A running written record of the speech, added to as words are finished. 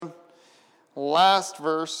last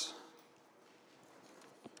verse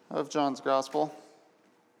of John's Gospel.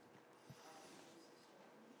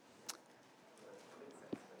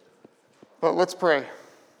 But let's pray.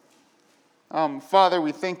 Father,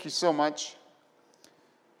 we thank you so much.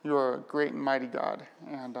 You are a great and mighty God.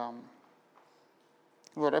 And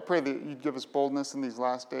Lord, I pray that you'd give us boldness in these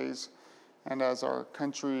last days. And as our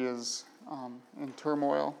country is in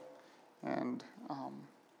turmoil and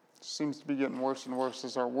seems to be getting worse and worse,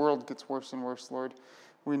 as our world gets worse and worse, Lord,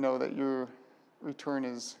 we know that your return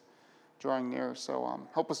is drawing near. So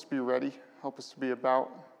help us to be ready. Help us to be about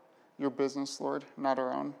your business, Lord, not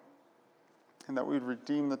our own. And that we'd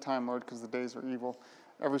redeem the time, Lord, because the days are evil.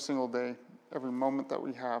 Every single day, every moment that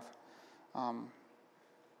we have.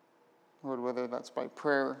 Lord, whether that's by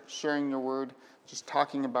prayer, sharing your word, just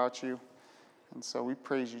talking about you. And so we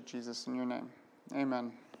praise you, Jesus, in your name.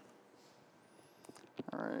 Amen.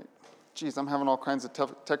 All right. Geez, I'm having all kinds of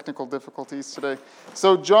technical difficulties today.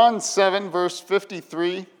 So John 7, verse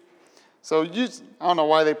 53. So I don't know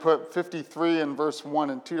why they put 53 and verse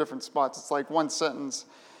 1 in two different spots. It's like one sentence.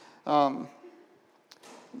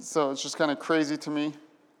 So it's just kind of crazy to me.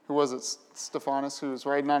 Who was it? Stephanus, who was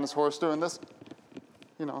riding on his horse doing this?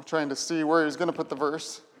 Trying to see where he's going to put the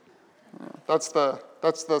verse. That's the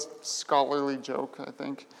scholarly joke, I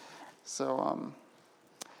think. So,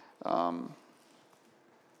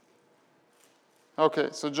 okay,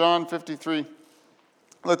 so John 53.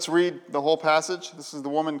 Let's read the whole passage. This is the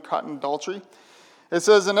woman caught in adultery. It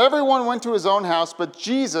says, "And everyone went to his own house, but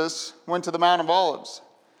Jesus went to the Mount of Olives.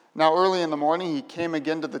 Now early in the morning he came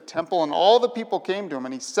again to the temple, and all the people came to him,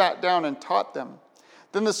 and he sat down and taught them.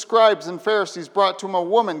 Then the scribes and Pharisees brought to him a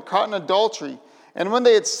woman caught in adultery, and when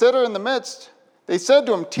they had set her in the midst, they said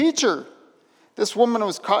to him, 'Teacher, this woman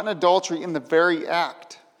was caught in adultery in the very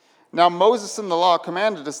act. Now Moses in the law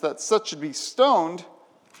commanded us that such should be stoned,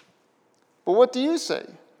 but what do you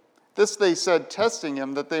say?' This they said, testing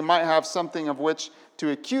him, that they might have something of which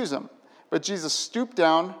to accuse him. But Jesus stooped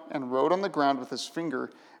down and wrote on the ground with his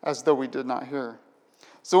finger, as though he did not hear.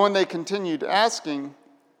 So when they continued asking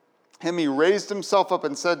him, he raised himself up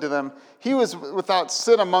and said to them, 'He was without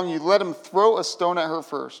sin among you. Let him throw a stone at her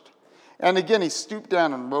first.' And again he stooped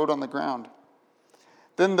down and wrote on the ground.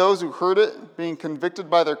 Then those who heard it, being convicted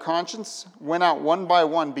by their conscience, went out one by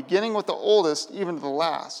one, beginning with the oldest, even to the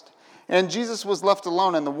last. And Jesus was left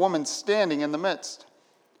alone, and the woman standing in the midst.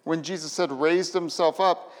 When Jesus had raised himself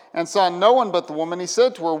up and saw no one but the woman, he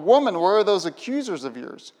said to her, 'Woman, where are those accusers of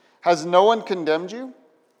yours? Has no one condemned you?'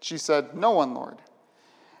 She said, 'No one, Lord.'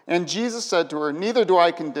 And Jesus said to her, 'Neither do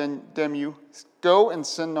I condemn you. Go and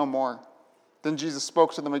sin no more.' Then Jesus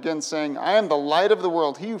spoke to them again, saying, 'I am the light of the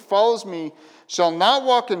world. He who follows me shall not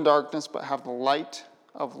walk in darkness, but have the light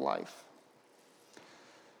of life.'"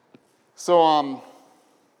 So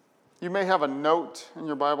you may have a note in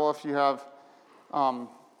your Bible if you have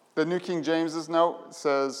the New King James's note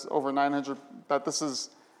says over 900 that this is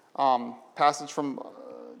passage from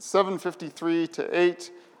 753 to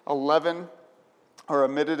 811 are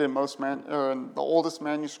omitted in in the oldest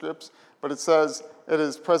manuscripts, but it says it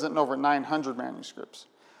is present in over 900 manuscripts.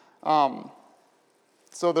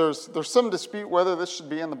 So there's some dispute whether this should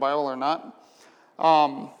be in the Bible or not.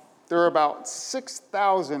 There are about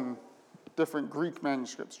 6,000 different Greek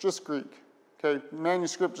manuscripts, just Greek. Okay,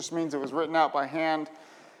 manuscript just means it was written out by hand.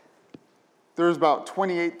 There's about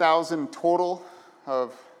 28,000 total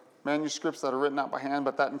of manuscripts that are written out by hand,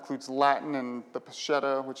 but that includes Latin and the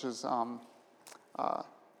Peshitta, which is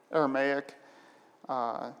Aramaic,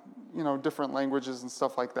 different languages and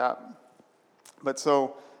stuff like that. But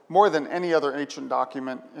so more than any other ancient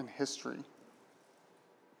document in history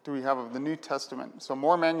do we have of the New Testament. So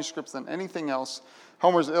more manuscripts than anything else.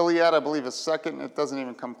 Homer's Iliad, I believe, is second. It doesn't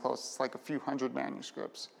even come close. It's like a few hundred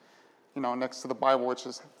manuscripts, next to the Bible, which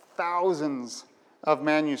is thousands of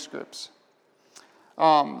manuscripts.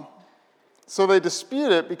 So they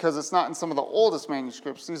dispute it because it's not in some of the oldest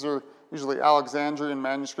manuscripts. These are usually Alexandrian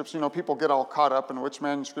manuscripts. People get all caught up in which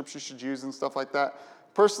manuscripts you should use and stuff like that.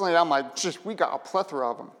 Personally, I'm like, we got a plethora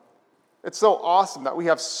of them. It's so awesome that we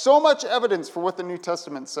have so much evidence for what the New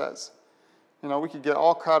Testament says. We could get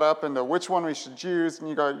all caught up into which one we should use. And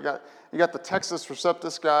you got the Textus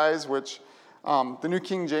Receptus guys, which the New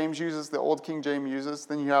King James uses, the Old King James uses.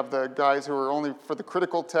 Then you have the guys who are only for the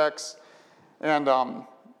critical text. And, when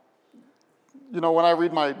I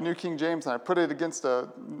read my New King James and I put it against a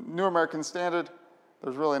New American Standard,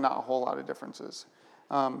 there's really not a whole lot of differences.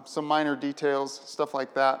 Some minor details, stuff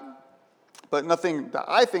like that. But nothing that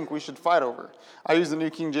I think we should fight over. I use the New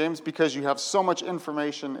King James because you have so much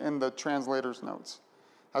information in the translator's notes.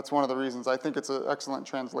 That's one of the reasons. I think it's an excellent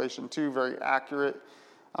translation, too, very accurate.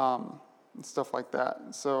 and stuff like that.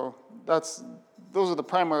 So those are the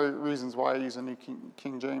primary reasons why I use a New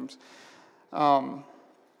King James.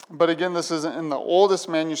 But again, this isn't in the oldest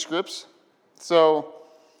manuscripts. So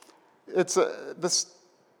this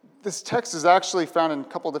text is actually found in a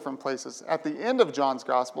couple different places. At the end of John's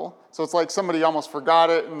Gospel, so it's like somebody almost forgot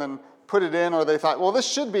it and then put it in, or they thought, well, this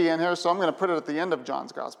should be in here, so I'm going to put it at the end of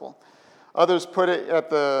John's Gospel. Others put it at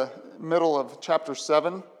the middle of chapter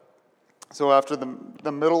 7, so after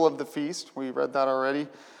the middle of the feast. We read that already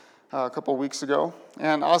a couple weeks ago.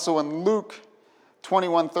 And also in Luke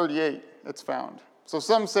 21:38, it's found. So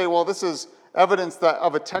some say, well, this is evidence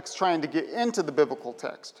of a text trying to get into the biblical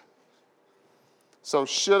text. So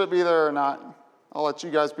should it be there or not? I'll let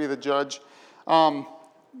you guys be the judge.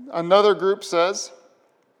 Another group says,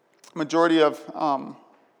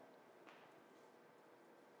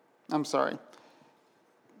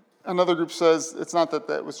 Another group says it's not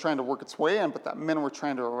that was trying to work its way in, but that men were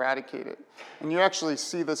trying to eradicate it. And you actually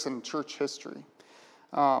see this in church history,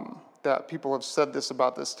 that people have said this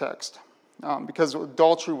about this text. Because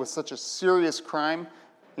adultery was such a serious crime.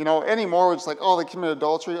 Anymore it's like, oh, they committed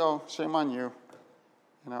adultery. Oh, shame on you.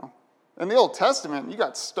 In the Old Testament, you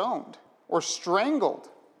got stoned or strangled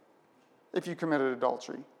if you committed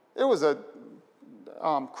adultery. It was a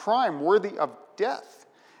crime worthy of death.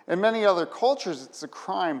 In many other cultures, it's a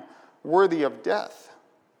crime worthy of death.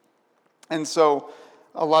 And so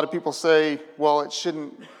a lot of people say, well, it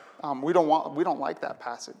shouldn't, we don't like that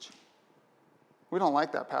passage. We don't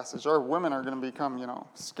like that passage. Our women are going to become,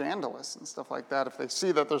 scandalous and stuff like that. If they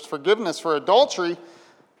see that there's forgiveness for adultery,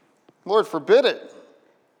 Lord forbid it.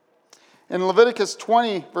 In Leviticus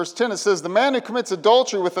 20, verse 10, it says, the man who commits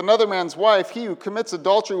adultery with another man's wife, he who commits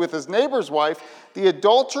adultery with his neighbor's wife, the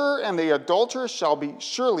adulterer and the adulteress shall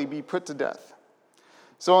surely be put to death.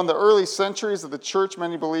 So in the early centuries of the church,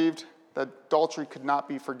 many believed that adultery could not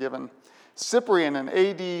be forgiven. Cyprian in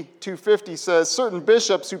AD 250 says, certain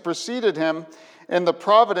bishops who preceded him in the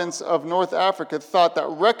province of North Africa thought that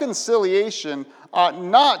reconciliation ought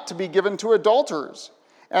not to be given to adulterers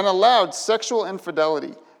and allowed sexual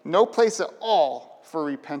infidelity. No place at all for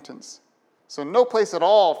repentance. So no place at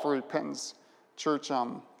all for repentance,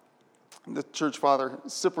 the church father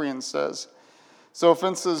Cyprian says. So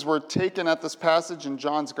offenses were taken at this passage in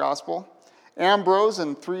John's Gospel. Ambrose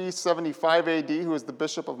in 375 AD, who was the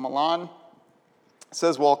bishop of Milan,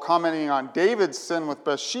 says while commenting on David's sin with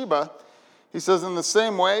Bathsheba, he says, in the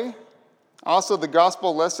same way, also the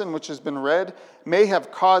gospel lesson which has been read may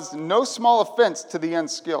have caused no small offense to the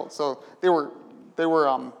unskilled. So they were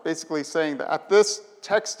basically saying that at this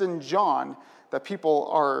text in John, that people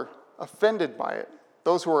are offended by it.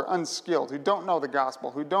 Those who are unskilled, who don't know the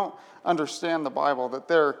gospel, who don't understand the Bible, that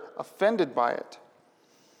they're offended by it.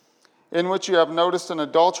 In which you have noticed an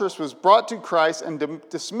adulteress was brought to Christ and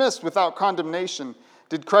dismissed without condemnation.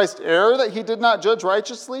 Did Christ err that he did not judge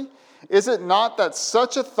righteously? Is it not that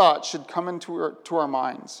such a thought should come into our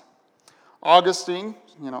minds? Augustine,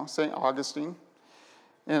 St. Augustine,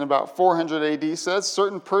 in about 400 AD says,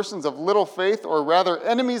 certain persons of little faith, or rather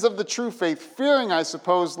enemies of the true faith, fearing, I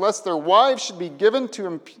suppose, lest their wives should be given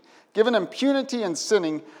impunity in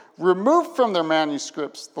sinning, removed from their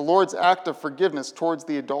manuscripts the Lord's act of forgiveness towards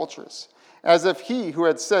the adulteress, as if he who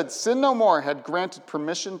had said, sin no more, had granted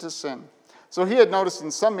permission to sin. So he had noticed in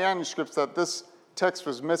some manuscripts that this text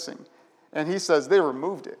was missing, and he says they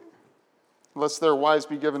removed it, lest their wives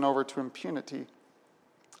be given over to impunity.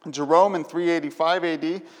 Jerome in 385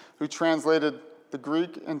 AD, who translated the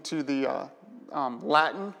Greek into the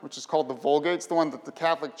Latin, which is called the Vulgate, it's the one that the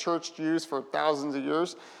Catholic Church used for thousands of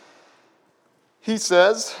years. He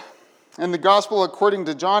says, in the Gospel according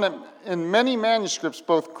to John, in many manuscripts,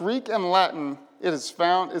 both Greek and Latin, it is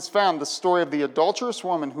found the story of the adulterous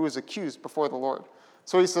woman who is accused before the Lord.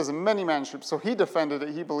 So he says in many manuscripts. So he defended it.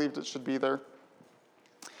 He believed it should be there.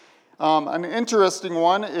 An interesting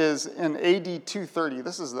one is in AD 230.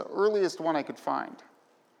 This is the earliest one I could find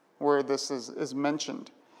where this is mentioned,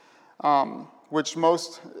 which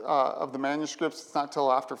most of the manuscripts, it's not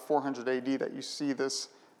till after 400 AD that you see this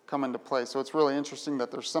come into play. So it's really interesting that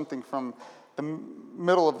there's something from the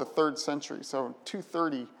middle of the 3rd century, so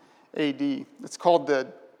 230 AD. It's called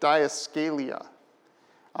the Diascalia.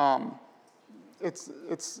 It's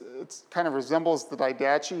kind of resembles the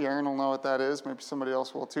Didache. Aaron will know what that is. Maybe somebody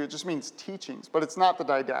else will too. It just means teachings, but it's not the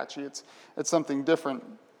Didache. It's something different.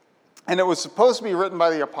 And it was supposed to be written by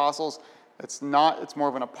the apostles. It's not. It's more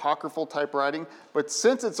of an apocryphal type writing. But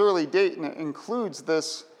since its early date and it includes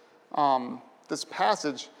this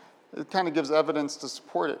passage, it kind of gives evidence to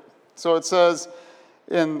support it. So it says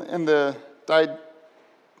in the Diascalia,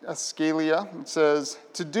 it says,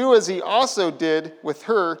 to do as he also did with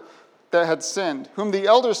her that had sinned, whom the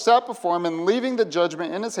elders sat before him, and leaving the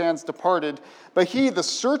judgment in his hands departed. But he, the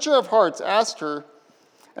searcher of hearts, asked her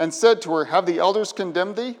and said to her, Have the elders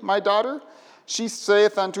condemned thee, my daughter? She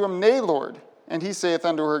saith unto him, Nay, Lord. And he saith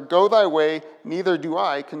unto her, Go thy way, neither do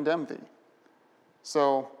I condemn thee.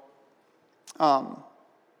 So,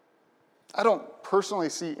 I don't personally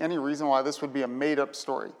see any reason why this would be a made-up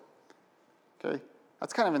story. Okay?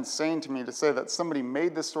 That's kind of insane to me to say that somebody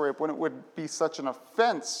made this story up when it would be such an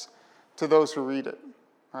offense to those who read it,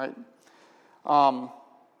 right?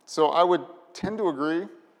 So I would tend to agree.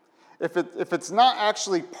 If it's not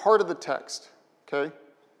actually part of the text, okay?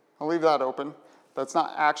 I'll leave that open. That's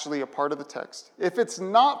not actually a part of the text. If it's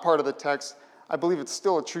not part of the text, I believe it's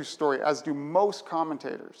still a true story, as do most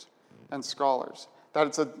commentators and scholars. That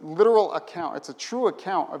it's a literal account. It's a true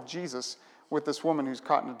account of Jesus with this woman who's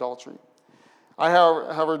caught in adultery.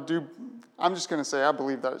 I'm just going to say I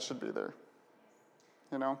believe that it should be there.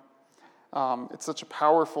 You know? It's such a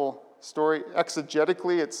powerful story.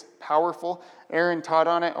 Exegetically, it's powerful. Aaron taught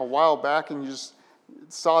on it a while back, and you just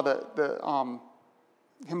saw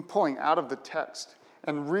him pulling out of the text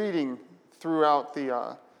and reading throughout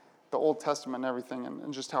the Old Testament and everything,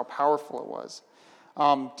 and just how powerful it was.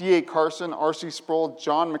 D.A. Carson, R.C. Sproul,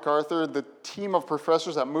 John MacArthur, the team of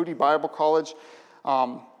professors at Moody Bible College,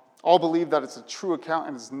 all believe that it's a true account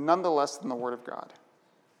and is none the less than the Word of God.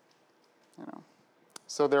 You know,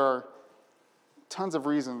 so there are tons of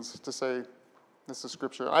reasons to say this is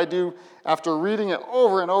Scripture. I do, after reading it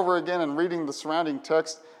over and over again and reading the surrounding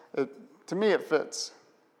text, to me it fits.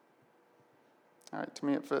 All right, to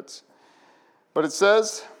me it fits. But it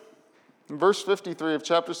says in verse 53 of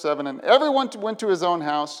chapter 7, and everyone went to his own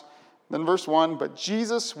house. Then verse 1, but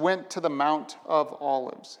Jesus went to the Mount of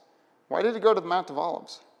Olives. Why did he go to the Mount of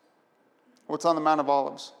Olives? What's on the Mount of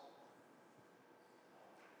Olives?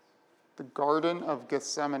 The Garden of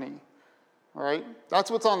Gethsemane. All right?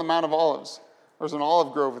 That's what's on the Mount of Olives. There's an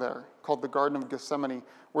olive grove there called the Garden of Gethsemane,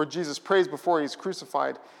 where Jesus prays before he's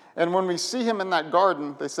crucified. And when we see him in that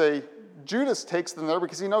garden, they say Judas takes them there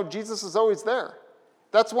because he knows Jesus is always there.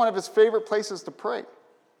 That's one of his favorite places to pray.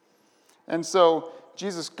 And so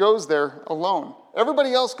Jesus goes there alone.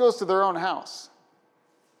 Everybody else goes to their own house.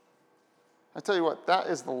 I tell you what, that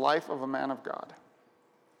is the life of a man of God.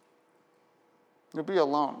 You'll be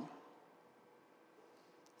alone.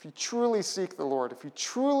 If you truly seek the Lord, if you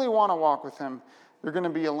truly want to walk with him, you're going to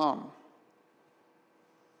be alone.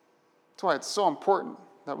 That's why it's so important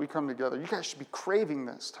that we come together. You guys should be craving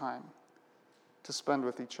this time to spend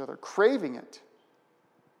with each other. Craving it.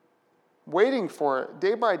 Waiting for it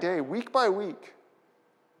day by day, week by week.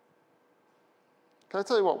 Can I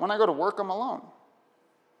tell you what? When I go to work, I'm alone.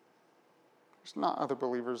 There's not other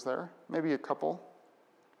believers there. Maybe a couple.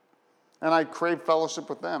 And I crave fellowship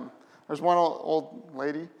with them. There's one old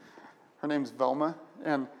lady. Her name's Velma.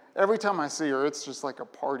 And every time I see her, it's just like a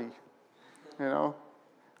party. You know?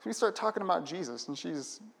 So we start talking about Jesus, and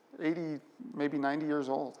she's 80, maybe 90 years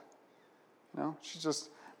old. You know? She's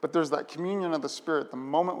just... But there's that communion of the Spirit the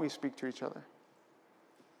moment we speak to each other.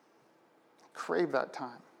 Crave that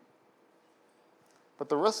time. But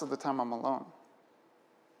the rest of the time, I'm alone.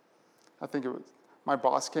 I think it was my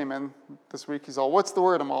boss came in this week. He's all, what's the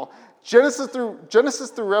word? I'm all, Genesis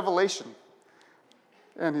through Revelation.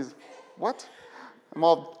 And he's, what? I'm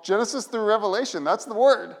all, Genesis through Revelation. That's the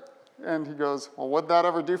word. And he goes, well, what'd that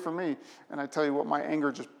ever do for me? And I tell you what, my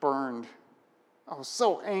anger just burned. I was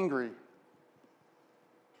so angry.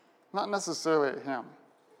 Not necessarily at him.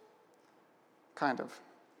 Kind of.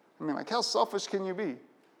 I mean, like, how selfish can you be?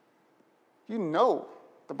 You know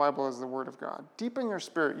the Bible is the Word of God. Deep in your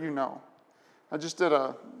spirit, you know. I just did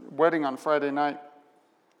a wedding on Friday night.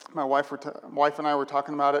 My wife and I were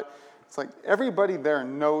talking about it. It's like everybody there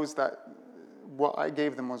knows that what I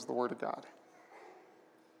gave them was the Word of God.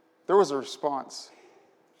 There was a response.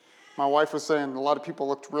 My wife was saying a lot of people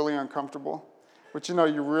looked really uncomfortable, which you know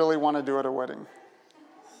you really want to do at a wedding.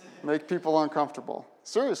 Make people uncomfortable.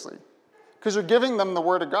 Seriously. Because you're giving them the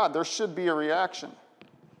Word of God. There should be a reaction.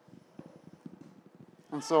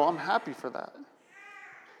 And so I'm happy for that.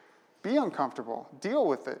 Be uncomfortable. Deal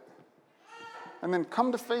with it. And then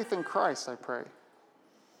come to faith in Christ, I pray.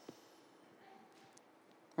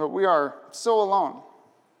 But we are so alone.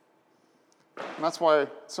 And that's why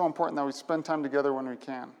it's so important that we spend time together when we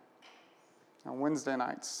can. On Wednesday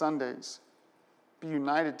nights, Sundays. Be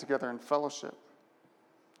united together in fellowship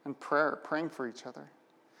and prayer, praying for each other.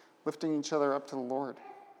 Lifting each other up to the Lord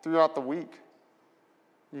throughout the week,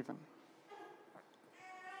 even.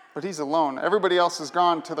 But he's alone. Everybody else has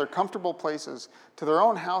gone to their comfortable places, to their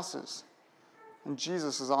own houses. And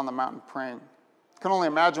Jesus is on the mountain praying. can only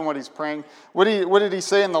imagine what he's praying. What did he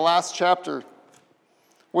say in the last chapter?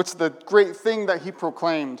 What's the great thing that he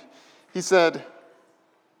proclaimed? He said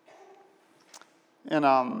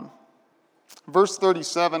in verse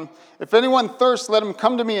 37, "If anyone thirsts, let him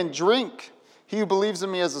come to me and drink. He who believes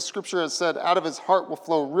in me, as the scripture has said, out of his heart will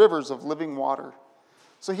flow rivers of living water."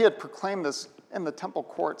 So he had proclaimed this in the temple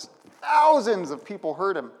courts. Thousands of people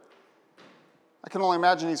heard him. I can only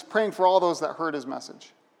imagine he's praying for all those that heard his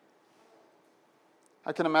message.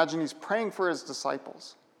 I can imagine he's praying for his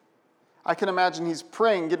disciples. I can imagine he's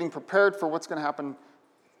praying, getting prepared for what's going to happen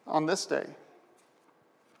on this day,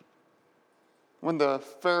 when the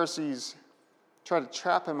Pharisees try to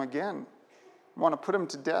trap him again, want to put him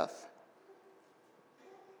to death.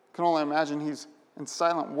 I can only imagine he's in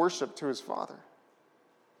silent worship to his Father.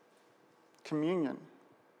 Communion.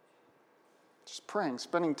 Just praying,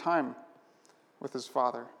 spending time with his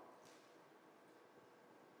Father.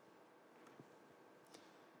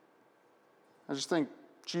 I just think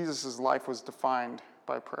Jesus' life was defined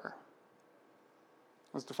by prayer.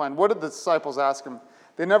 It was defined. What did the disciples ask him?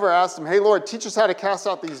 They never asked him, "Hey, Lord, teach us how to cast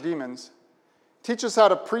out these demons. Teach us how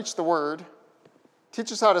to preach the word.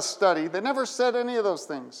 Teach us how to study." They never said any of those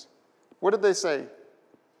things. What did they say?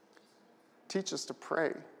 "Teach us to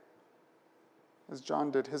pray," as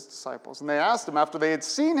John did his disciples. And they asked him after they had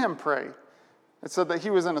seen him pray. It said that he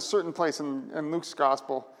was in a certain place in Luke's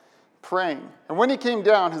gospel praying. And when he came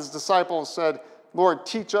down, his disciples said, "Lord,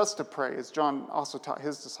 teach us to pray," as John also taught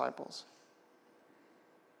his disciples.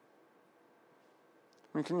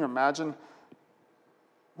 I mean, can you imagine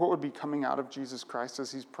what would be coming out of Jesus Christ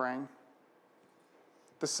as he's praying?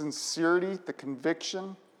 The sincerity, the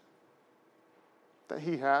conviction that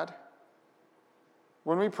he had.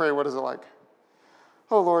 When we pray, what is it like?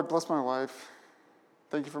 "Oh, Lord, bless my wife.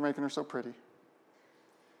 Thank you for making her so pretty.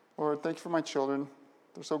 Lord, thank you for my children.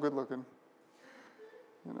 They're so good looking."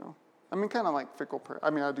 You know, I mean, kind of like fickle prayer. I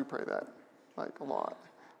mean, I do pray that, like, a lot.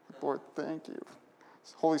 "Lord, thank you."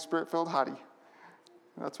 It's Holy Spirit-filled hottie.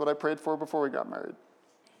 That's what I prayed for before we got married.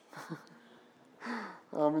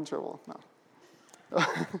 I'm in trouble. No.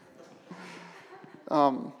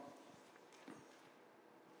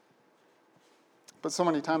 But so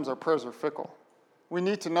many times our prayers are fickle. We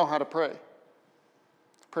need to know how to pray.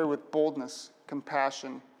 Pray with boldness,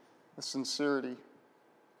 compassion, with sincerity.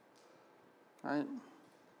 Right?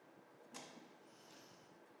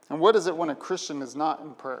 And what is it when a Christian is not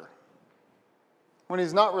in prayer? When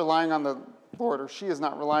he's not relying on the Lord, or she is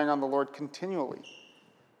not relying on the Lord continually.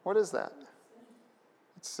 What is that?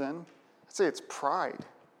 It's sin. I'd say it's pride.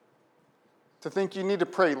 To think you need to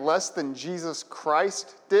pray less than Jesus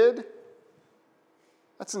Christ did,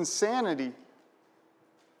 that's insanity.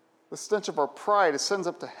 The stench of our pride ascends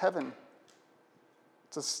up to heaven.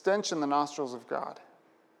 It's a stench in the nostrils of God.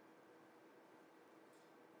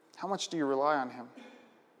 How much do you rely on him?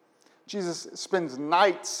 Jesus spends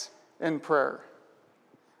nights in prayer.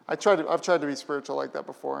 I've tried to be spiritual like that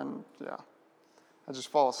before, and I just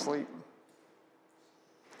fall asleep.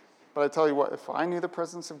 But I tell you what, if I knew the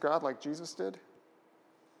presence of God like Jesus did,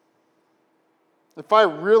 if I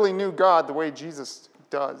really knew God the way Jesus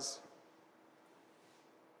does,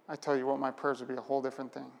 I tell you what, my prayers would be a whole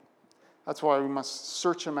different thing. That's why we must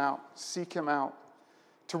search him out, seek him out,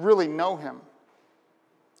 to really know him.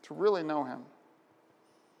 To really know him.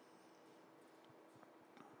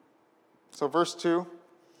 So verse 2,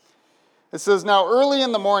 it says, "Now early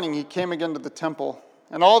in the morning he came again to the temple,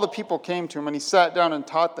 and all the people came to him, and he sat down and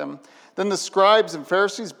taught them. Then the scribes and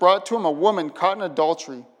Pharisees brought to him a woman caught in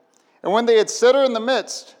adultery. And when they had set her in the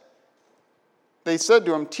midst, they said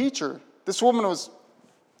to him, 'Teacher, this woman was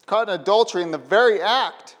caught in adultery in the very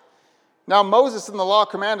act. Now Moses in the law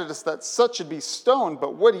commanded us that such should be stoned,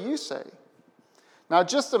 but what do you say?'" Now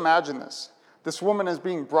just imagine this. This woman is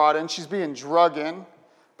being brought in. She's being drug in,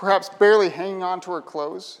 perhaps barely hanging on to her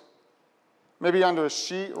clothes, maybe onto a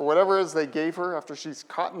sheet or whatever it is they gave her after she's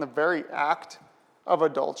caught in the very act of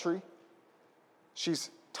adultery.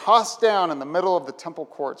 She's tossed down in the middle of the temple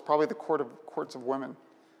courts, probably the courts of women.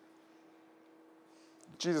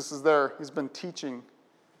 Jesus is there. He's been teaching.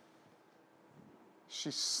 She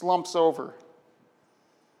slumps over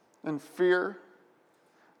in fear,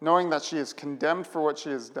 knowing that she is condemned for what she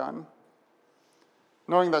has done,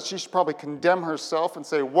 knowing that she should probably condemn herself and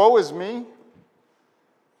say, "Woe is me.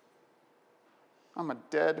 I'm a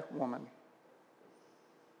dead woman,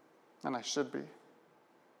 and I should be."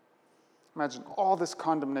 Imagine all this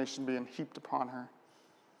condemnation being heaped upon her.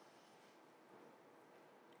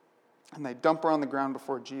 And they dump her on the ground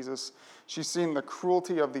before Jesus. She's seen the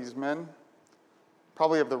cruelty of these men,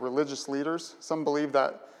 probably of the religious leaders. Some believe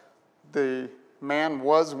that the man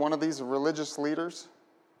was one of these religious leaders,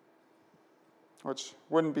 which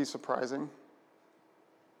wouldn't be surprising.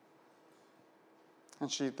 And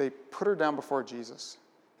they put her down before Jesus.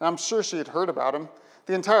 And I'm sure she had heard about him.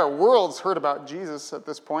 The entire world's heard about Jesus at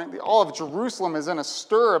this point. All of Jerusalem is in a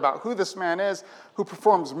stir about who this man is, who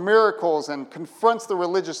performs miracles and confronts the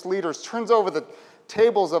religious leaders, turns over the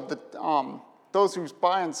tables of those who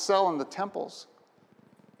buy and sell in the temples,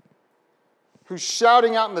 who's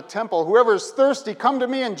shouting out in the temple, "Whoever is thirsty, come to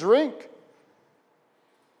me and drink,"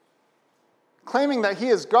 claiming that he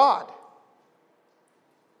is God,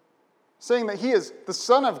 saying that he is the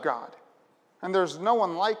Son of God, and there's no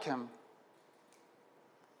one like him.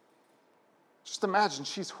 Just imagine,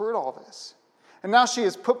 she's heard all this. And now she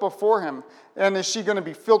is put before him. And is she going to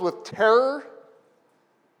be filled with terror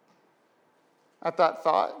at that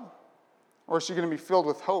thought? Or is she going to be filled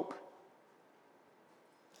with hope?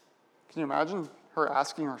 Can you imagine her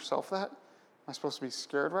asking herself that? Am I supposed to be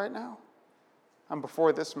scared right now? I'm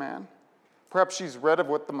before this man. Perhaps she's read of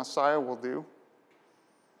what the Messiah will do.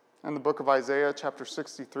 In the book of Isaiah, chapter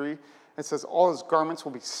 63, it says all his garments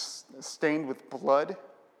will be stained with blood,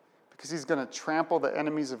 because he's going to trample the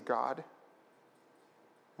enemies of God.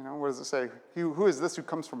 What does it say? Who is this who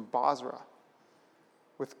comes from Basra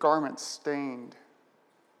with garments stained?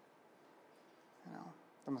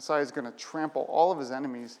 The Messiah is going to trample all of his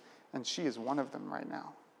enemies, and she is one of them right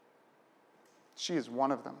now. She is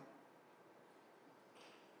one of them.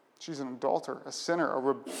 She's an adulterer, a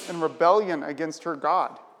sinner, in rebellion against her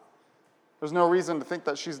God. There's no reason to think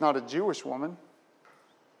that she's not a Jewish woman.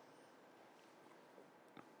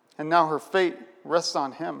 And now her fate rests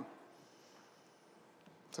on him.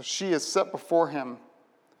 So she is set before him,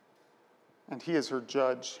 and he is her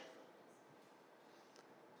judge.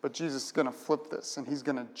 But Jesus is going to flip this, and he's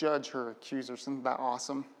going to judge her accusers. Isn't that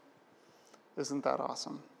awesome? Isn't that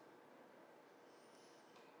awesome?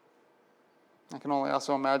 I can only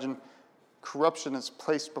also imagine corruption is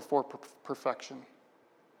placed before perfection.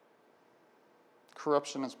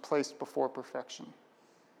 Corruption is placed before perfection.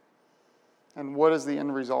 And what is the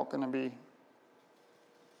end result going to be?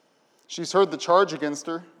 She's heard the charge against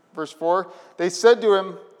her. Verse 4, they said to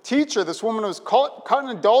him, "Teacher, this woman was caught in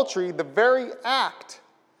adultery, the very act."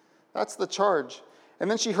 That's the charge.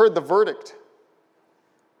 And then she heard the verdict.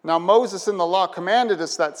 Now Moses in the law commanded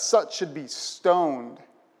us that such should be stoned.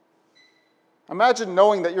 Imagine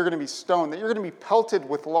knowing that you're going to be stoned, that you're going to be pelted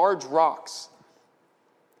with large rocks.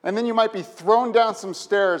 And then you might be thrown down some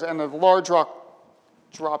stairs and a large rock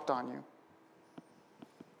dropped on you.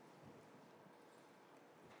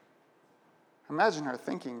 Imagine her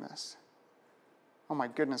thinking this. Oh my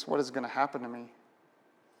goodness, what is going to happen to me?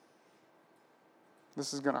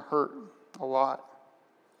 This is going to hurt a lot.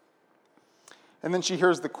 And then she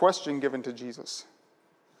hears the question given to Jesus.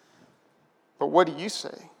 But what do you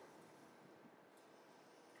say?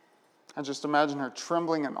 I just imagine her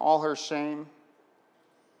trembling in all her shame,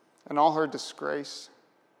 and all her disgrace,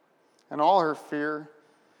 and all her fear,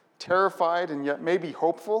 terrified and yet maybe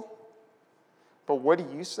hopeful. But what do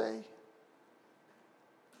you say?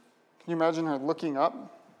 Can you imagine her looking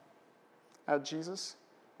up at Jesus?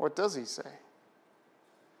 What does he say?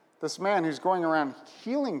 This man who's going around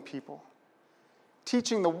healing people,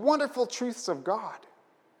 teaching the wonderful truths of God.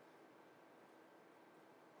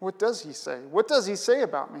 What does he say? What does he say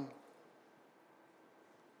about me?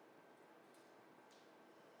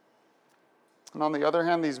 And on the other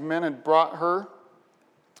hand, these men who had brought her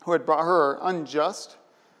are unjust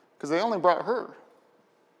because they only brought her.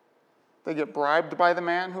 They get bribed by the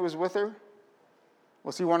man who was with her.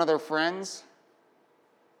 Was he one of their friends?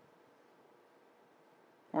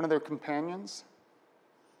 One of their companions?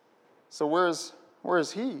 So where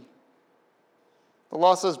is he? The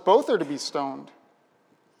law says both are to be stoned.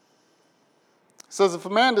 It says if a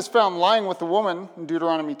man is found lying with a woman, in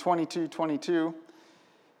Deuteronomy 22:22,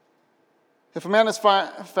 if a man is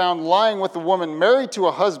found lying with a woman married to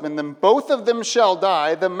a husband, then both of them shall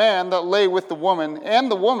die, the man that lay with the woman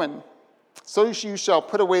and the woman. So you shall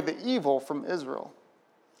put away the evil from Israel.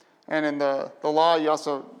 And in the law, you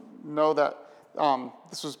also know that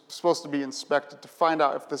this was supposed to be inspected to find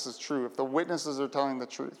out if this is true, if the witnesses are telling the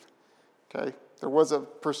truth. Okay? There was a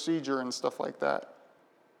procedure and stuff like that.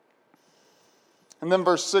 And then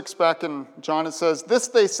verse 6 back in John, it says, "This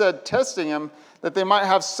they said, testing him, that they might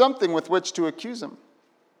have something with which to accuse him."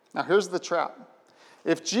 Now here's the trap.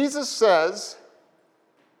 If Jesus says,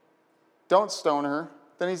 don't stone her,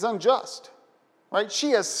 then he's unjust. Right?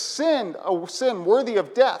 She has sinned a sin worthy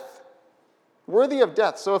of death. Worthy of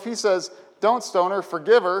death. So if he says, don't stone her,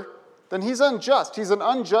 forgive her, then he's unjust. He's an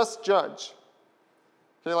unjust judge.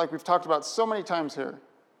 Okay, like we've talked about so many times here.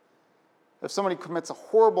 If somebody commits a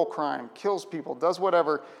horrible crime, kills people, does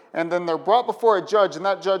whatever, and then they're brought before a judge, and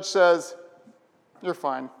that judge says, you're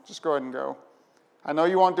fine, just go ahead and go. I know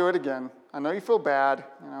you won't do it again. I know you feel bad,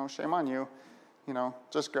 shame on you,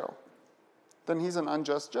 just go. Then he's an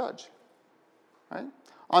unjust judge, right?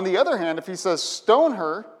 On the other hand, if he says, stone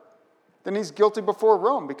her, then he's guilty before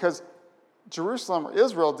Rome, because Jerusalem or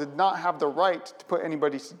Israel did not have the right to put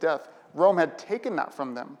anybody to death. Rome had taken that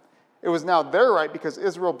from them. It was now their right because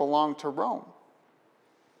Israel belonged to Rome.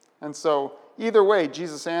 And so either way,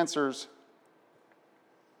 Jesus' answers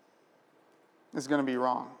is going to be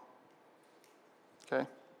wrong. Okay?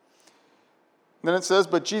 Then it says,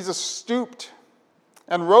 but Jesus stooped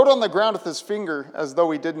and wrote on the ground with his finger as though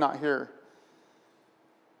he did not hear.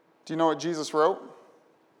 Do you know what Jesus wrote?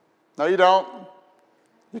 No, you don't.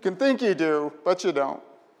 You can think you do, but you don't.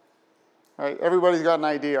 All right? Everybody's got an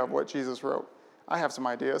idea of what Jesus wrote. I have some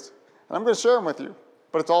ideas, and I'm going to share them with you.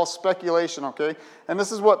 But it's all speculation, okay? And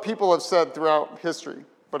this is what people have said throughout history.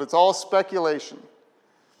 But it's all speculation.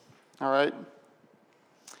 All right?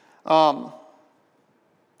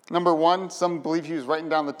 Number one, some believe he was writing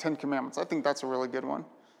down the 10 Commandments. I think that's a really good one.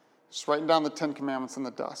 Just writing down the 10 Commandments in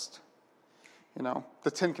the dust.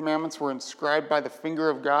 The 10 Commandments were inscribed by the finger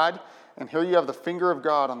of God. And here you have the finger of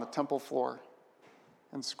God on the temple floor,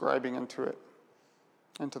 inscribing into it,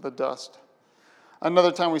 into the dust.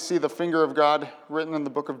 Another time we see the finger of God written in the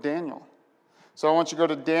book of Daniel. So I want you to go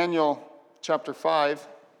to Daniel chapter 5.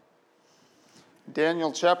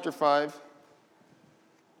 Daniel chapter 5.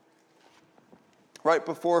 Right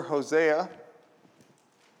before Hosea.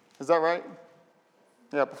 Is that right?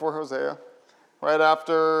 Yeah, before Hosea. Right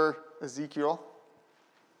after Ezekiel.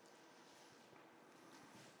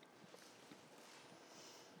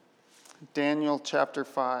 Daniel chapter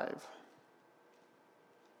 5.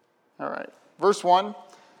 All right. Verse 1.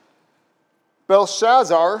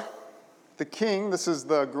 Belshazzar, the king, this is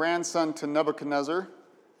the grandson to Nebuchadnezzar,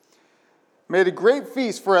 made a great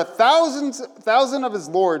feast for 1,000 of his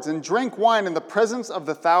lords and drank wine in the presence of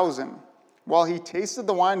the 1,000. While he tasted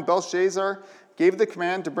the wine, Belshazzar gave the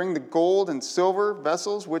command to bring the gold and silver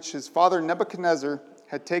vessels which his father Nebuchadnezzar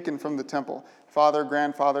had taken from the temple. Father,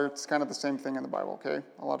 grandfather, it's kind of the same thing in the Bible, okay?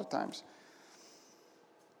 A lot of times.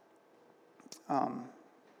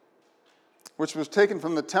 Which was taken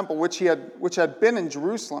from the temple which had been in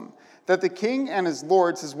Jerusalem, that the king and his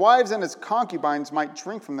lords, his wives and his concubines might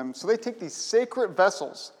drink from them. So they take these sacred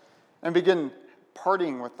vessels and begin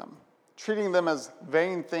partying with them, treating them as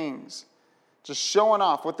vain things, just showing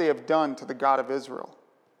off what they have done to the God of Israel.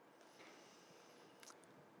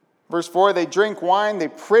 Verse 4, they drank wine, they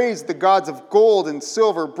praised the gods of gold and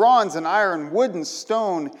silver, bronze and iron, wood and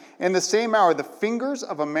stone. In the same hour, the fingers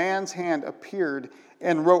of a man's hand appeared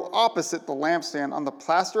and wrote opposite the lampstand on the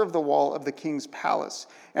plaster of the wall of the king's palace.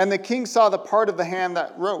 And the king saw the part of the hand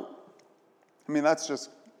that wrote. I mean, that's just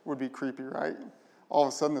would be creepy, right? All of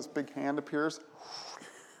a sudden, this big hand appears.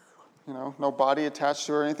 No body attached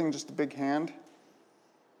to it or anything, just a big hand.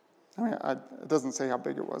 I mean, it doesn't say how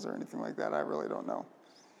big it was or anything like that. I really don't know.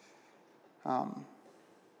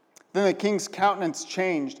 Then the king's countenance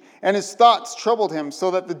changed, and his thoughts troubled him, so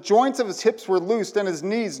that the joints of his hips were loosed and his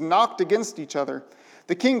knees knocked against each other.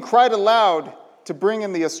 The king cried aloud to bring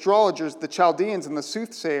in the astrologers, the Chaldeans, and the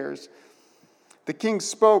soothsayers. The king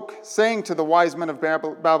spoke, saying to the wise men of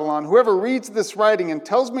Babylon, whoever reads this writing and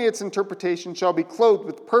tells me its interpretation shall be clothed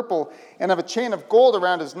with purple and have a chain of gold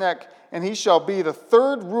around his neck, and he shall be the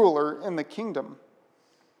third ruler in the kingdom.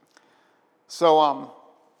 So,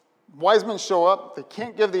 wise men show up. They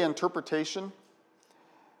can't give the interpretation.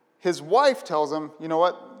 His wife tells him, you know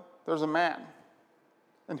what? There's a man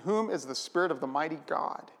in whom is the spirit of the mighty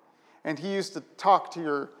God. And he used to talk to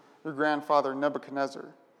your grandfather Nebuchadnezzar.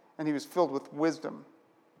 And he was filled with wisdom.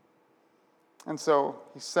 And so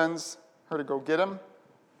he sends her to go get him.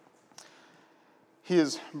 He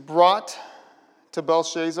is brought to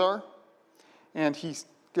Belshazzar. And he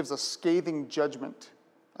gives a scathing judgment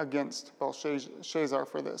against Belshazzar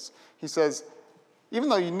for this. He says, even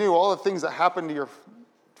though you knew all the things that happened to your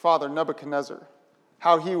father Nebuchadnezzar,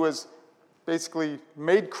 how he was basically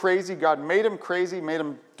made crazy, God made him crazy, made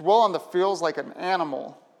him dwell on the fields like an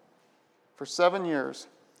animal for 7 years,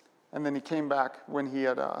 and then he came back when he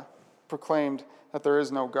had proclaimed that there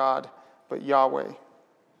is no God but Yahweh.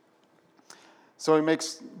 So he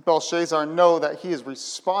makes Belshazzar know that he is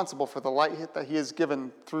responsible for the light that he has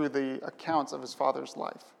given through the accounts of his father's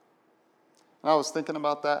life. And I was thinking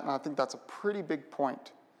about that, and I think that's a pretty big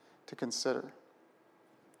point to consider.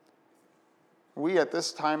 We at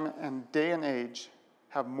this time and day and age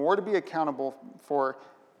have more to be accountable for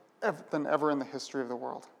than ever in the history of the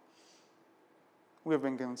world. We have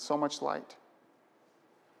been given so much light.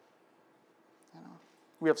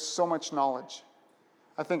 We have so much knowledge.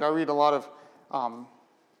 I think I read a lot of, and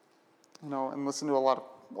listen to a lot of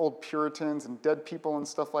old Puritans and dead people and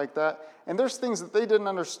stuff like that. And there's things that they didn't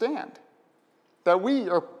understand that we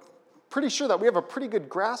are pretty sure that we have a pretty good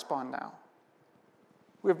grasp on now.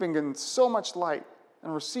 We have been given so much light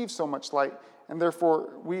and received so much light, and therefore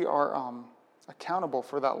we are accountable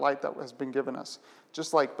for that light that has been given us,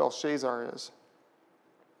 just like Belshazzar is.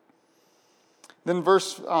 Then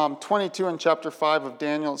verse 22 in chapter 5 of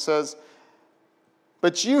Daniel, it says,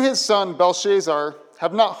 "But you, his son, Belshazzar,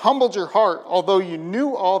 have not humbled your heart, although you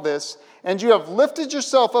knew all this, and you have lifted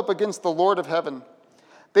yourself up against the Lord of heaven.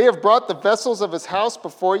 They have brought the vessels of his house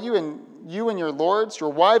before you, and you and your lords,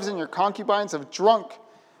 your wives and your concubines have drunk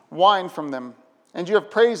wine from them. And you have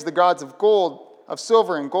praised the gods of gold, of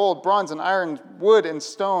silver and gold, bronze and iron, wood and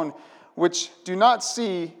stone, which do not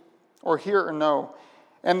see or hear or know.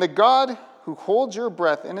 And the God who holds your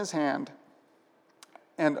breath in his hand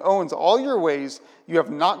and owns all your ways, you have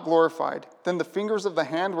not glorified. Then the fingers of the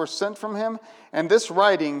hand were sent from him, and this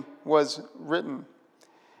writing was written."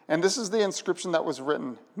 And this is the inscription that was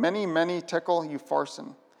written: "Many, many tekel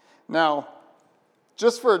upharsin." Now,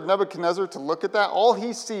 just for Nebuchadnezzar to look at that, all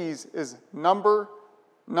he sees is numbered,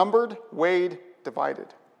 weighed,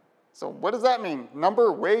 divided. So what does that mean?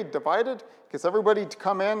 Number, weighed, divided? Gets everybody to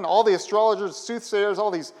come in, all the astrologers, soothsayers, all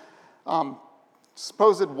these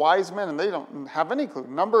supposed wise men, and they don't have any clue.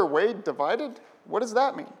 Number, weighed, divided? What does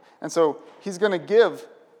that mean? And so he's going to give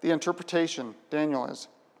the interpretation, Daniel is.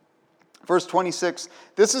 Verse 26,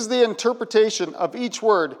 "This is the interpretation of each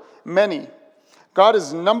word, many. God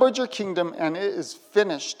has numbered your kingdom, and it is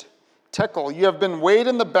finished. Tekel, you have been weighed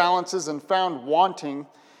in the balances and found wanting.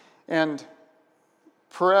 And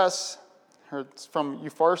Peres, it's from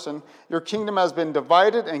Upharsin, your kingdom has been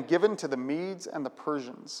divided and given to the Medes and the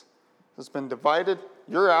Persians." It's been divided.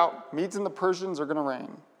 You're out. Medes and the Persians are going to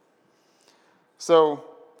reign. So,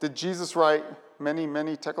 did Jesus write many,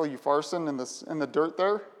 many tekel upharsin in the dirt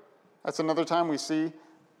there? That's another time we see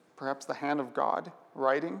perhaps the hand of God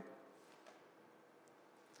writing.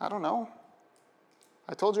 I don't know.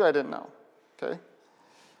 I told you I didn't know. Okay?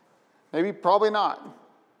 Maybe, probably not.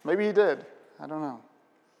 Maybe he did. I don't know.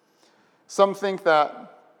 Some think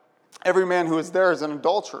that every man who is there is an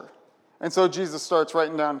adulterer. And so Jesus starts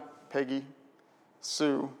writing down Peggy,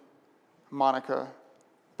 Sue, Monica,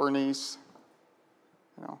 Bernice,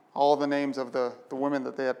 all the names of the women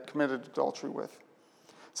that they had committed adultery with.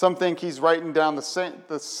 Some think he's writing down the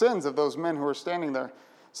sins of those men who are standing there.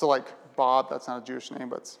 So like Bob, that's not a Jewish name,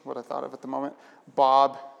 but it's what I thought of at the moment.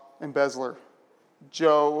 Bob, embezzler.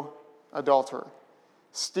 Joe, adulterer.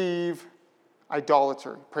 Steve,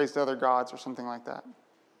 idolater, prays to other gods or something like that.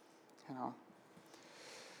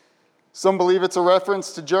 Some believe it's a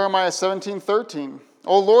reference to Jeremiah 17:13.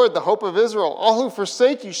 "O Lord, the hope of Israel, all who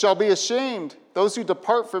forsake you shall be ashamed. Those who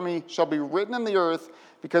depart from me shall be written in the earth,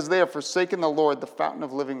 because they have forsaken the Lord, the fountain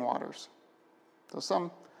of living waters." So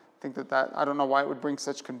some think that I don't know why it would bring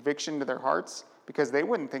such conviction to their hearts, because they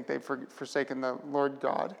wouldn't think they've forsaken the Lord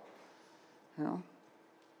God.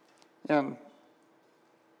 And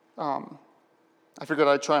I figured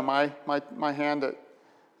I'd try my hand at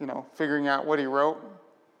figuring out what he wrote.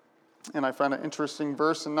 And I found an interesting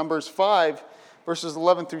verse in Numbers 5, verses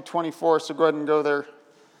 11 through 24. So go ahead and go there.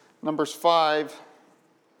 Numbers 5.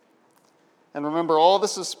 And remember, all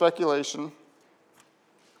this is speculation.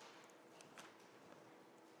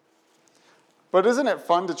 But isn't it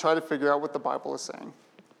fun to try to figure out what the Bible is saying?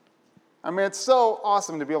 I mean, it's so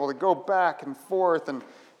awesome to be able to go back and forth and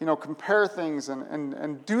compare things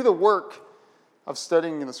and do the work of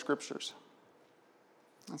studying the Scriptures.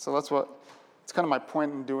 And so it's kind of my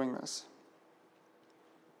point in doing this.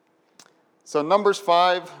 So Numbers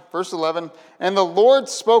 5, verse 11, "And the Lord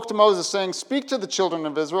spoke to Moses, saying, Speak to the children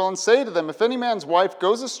of Israel, and say to them, If any man's wife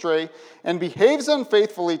goes astray, and behaves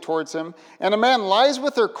unfaithfully towards him, and a man lies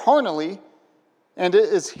with her carnally, and it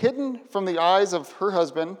is hidden from the eyes of her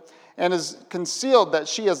husband, and is concealed that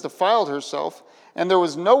she has defiled herself, and there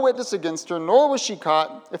was no witness against her, nor was she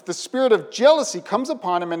caught, if the spirit of jealousy comes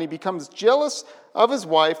upon him, and he becomes jealous of his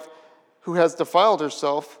wife who has defiled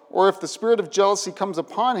herself, or if the spirit of jealousy comes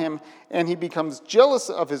upon him, and he becomes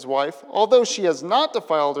jealous of his wife, although she has not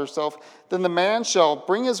defiled herself, then the man shall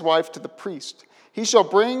bring his wife to the priest. He shall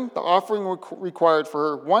bring the offering required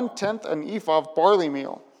for her, 1/10 an ephah of barley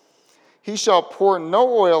meal. He shall pour no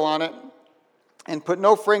oil on it, and put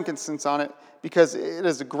no frankincense on it, because it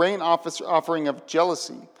is a grain offering of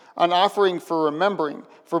jealousy, an offering for remembering,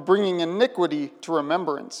 for bringing iniquity to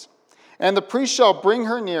remembrance. And the priest shall bring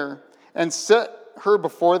her near, and set her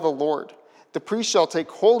before the Lord. The priest shall take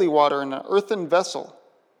holy water in an earthen vessel.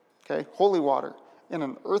 Okay, holy water in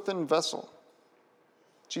an earthen vessel.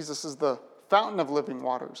 Jesus is the fountain of living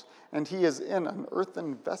waters, and he is in an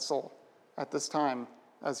earthen vessel at this time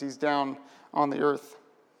as he's down on the earth.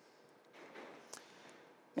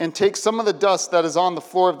 And take some of the dust that is on the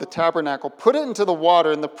floor of the tabernacle, put it into the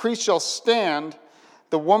water, and the priest shall stand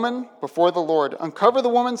the woman before the Lord. Uncover the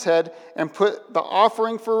woman's head and put the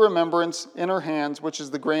offering for remembrance in her hands, which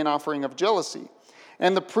is the grain offering of jealousy.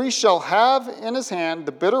 And the priest shall have in his hand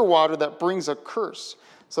the bitter water that brings a curse.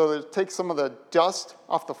 So they take some of the dust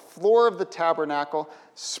off the floor of the tabernacle,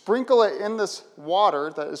 sprinkle it in this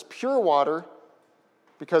water that is pure water,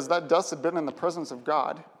 because that dust had been in the presence of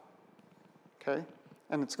God. Okay?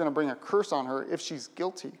 And it's going to bring a curse on her if she's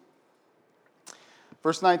guilty.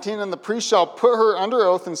 Verse 19, and the priest shall put her under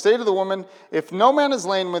oath and say to the woman, if no man is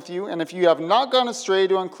lain with you, and if you have not gone astray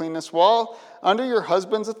to uncleanness while under your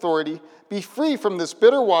husband's authority, be free from this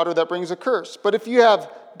bitter water that brings a curse. But if you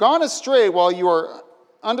have gone astray while you are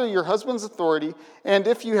under your husband's authority, and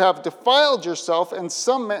if you have defiled yourself, and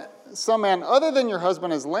some man other than your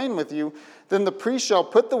husband has lain with you, then the priest shall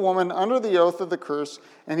put the woman under the oath of the curse,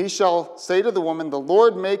 and he shall say to the woman, the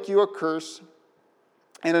Lord make you a curse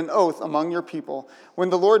and an oath among your people,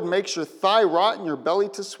 when the Lord makes your thigh rot and your belly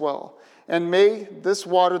to swell. And may this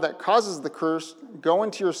water that causes the curse go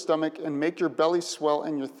into your stomach and make your belly swell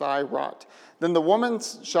and your thigh rot. Then the woman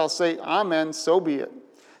shall say, Amen, so be it.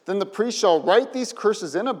 Then the priest shall write these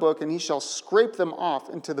curses in a book, and he shall scrape them off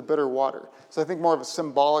into the bitter water. So I think more of a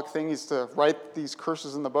symbolic thing is to write these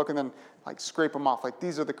curses in the book and then scrape them off.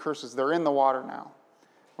 These are the curses. They're in the water now.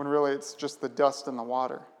 When really it's just the dust in the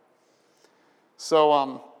water. So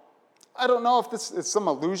I don't know if this is some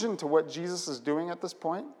allusion to what Jesus is doing at this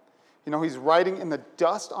point. He's writing in the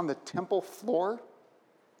dust on the temple floor.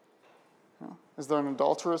 Is there an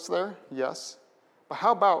adulteress there? Yes. But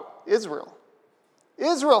how about Israel?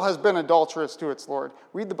 Israel has been adulterous to its Lord.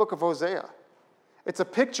 Read the book of Hosea. It's a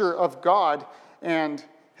picture of God and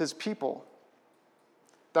his people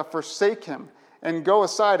that forsake him and go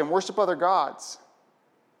aside and worship other gods.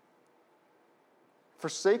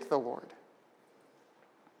 Forsake the Lord.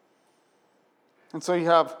 And so you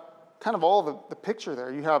have kind of all the picture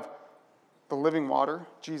there. You have the living water,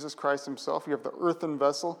 Jesus Christ himself. You have the earthen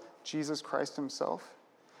vessel, Jesus Christ himself.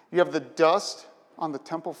 You have the dust on the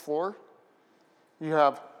temple floor. You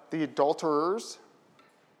have the adulterers,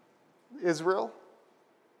 Israel.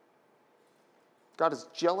 God is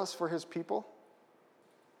jealous for his people.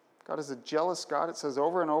 God is a jealous God. It says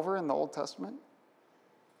over and over in the Old Testament.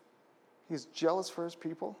 He's jealous for his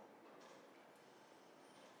people.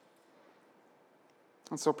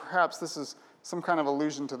 And so perhaps this is some kind of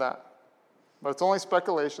allusion to that. But it's only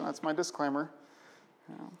speculation. That's my disclaimer.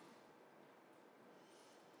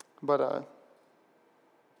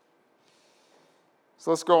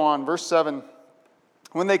 So let's go on. Verse 7.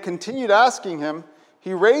 When they continued asking him,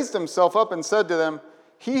 he raised himself up and said to them,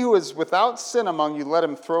 he who is without sin among you, let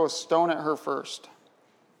him throw a stone at her first.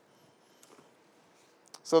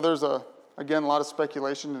 So there's, again, a lot of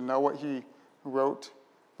speculation to know what he wrote.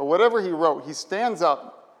 But whatever he wrote, he stands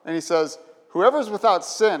up and he says, whoever's without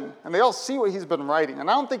sin, and they all see what he's been writing. And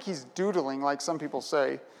I don't think he's doodling like some people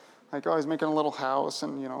say. He's making a little house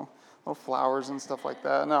and, little flowers and stuff like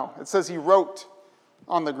that. No, it says he wrote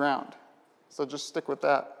on the ground. So just stick with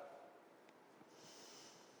that.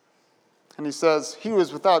 And he says, he who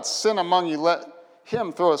is without sin among you, let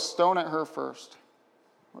him throw a stone at her first.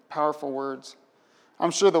 What powerful words. I'm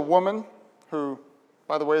sure the woman who,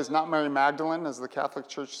 by the way, is not Mary Magdalene, as the Catholic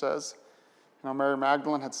Church says. Mary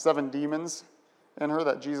Magdalene had 7 demons in her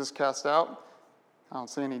that Jesus cast out. I don't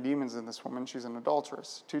see any demons in this woman. She's an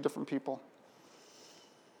adulteress. 2 different people.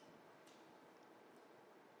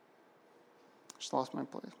 Just lost my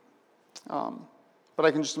place. But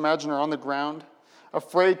I can just imagine her on the ground,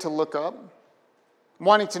 afraid to look up,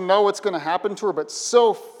 wanting to know what's going to happen to her, but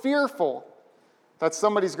so fearful that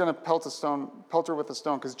somebody's going to pelt her with a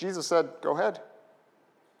stone. Because Jesus said, go ahead.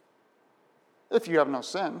 If you have no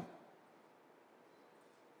sin.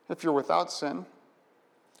 If you're without sin.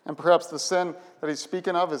 And perhaps the sin that he's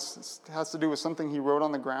speaking of has to do with something he wrote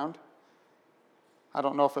on the ground. I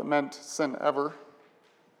don't know if it meant sin ever.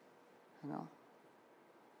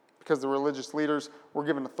 Because the religious leaders were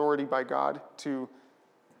given authority by God to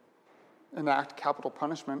enact capital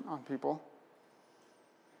punishment on people.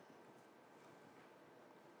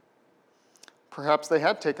 Perhaps they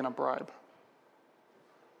had taken a bribe.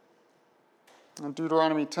 In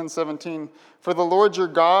Deuteronomy 10:17, for the Lord your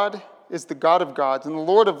God is the God of gods, and the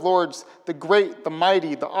Lord of lords, the great, the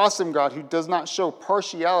mighty, the awesome God, who does not show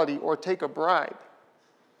partiality or take a bribe.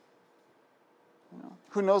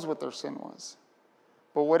 Who knows what their sin was?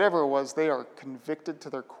 But whatever it was, they are convicted to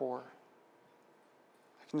their core.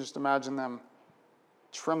 I can just imagine them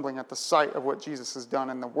trembling at the sight of what Jesus has done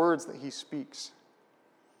and the words that he speaks.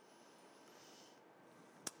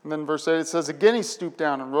 And then verse 8, it says, again he stooped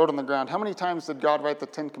down and wrote on the ground. How many times did God write the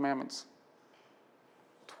 10 Commandments?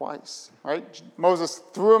 Twice, right? Moses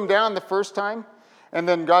threw him down the first time, and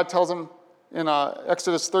then God tells him in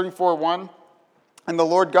Exodus 34:1, and the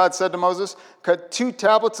Lord God said to Moses, cut 2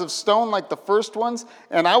 tablets of stone like the first ones,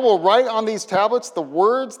 and I will write on these tablets the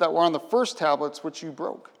words that were on the first tablets which you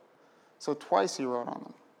broke. So twice he wrote on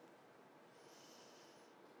them.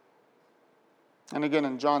 And again,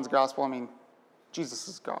 in John's gospel, Jesus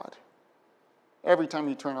is God. Every time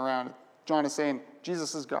you turn around, John is saying,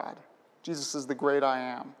 Jesus is God. Jesus is the great I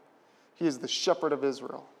am. He is the shepherd of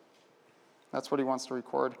Israel. That's what he wants to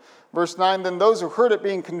record. Verse 9, then those who heard it,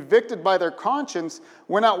 being convicted by their conscience,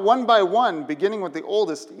 went out one by one, beginning with the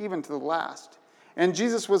oldest, even to the last. And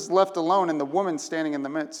Jesus was left alone, and the woman standing in the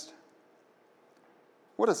midst.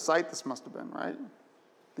 What a sight this must have been, right?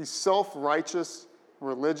 These self-righteous,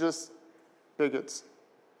 religious bigots,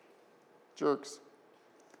 jerks,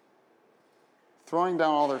 throwing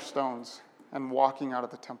down all their stones and walking out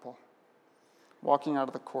of the temple, walking out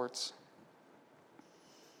of the courts.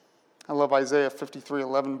 I love Isaiah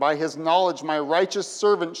 53:11. By his knowledge my righteous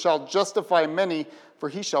servant shall justify many, for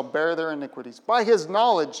he shall bear their iniquities. By his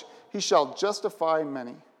knowledge he shall justify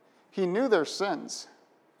many. He knew their sins.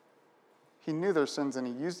 He knew their sins, and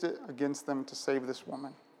he used it against them to save this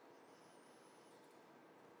woman.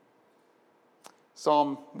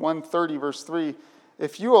 Psalm 130, verse 3,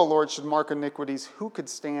 if you, O Lord, should mark iniquities, who could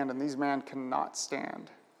stand? And these men cannot stand.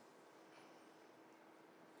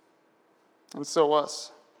 And so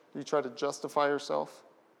us. Do you try to justify yourself?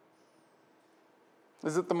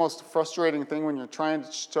 Is it the most frustrating thing when you're trying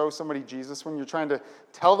to show somebody Jesus, when you're trying to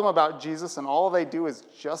tell them about Jesus and all they do is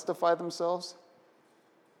justify themselves?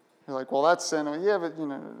 You're like, well, that's sin. Yeah, but,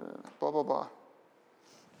 blah, blah, blah.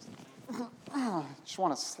 I just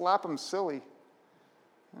want to slap them silly.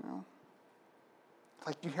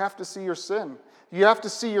 Like, you have to see your sin. You have to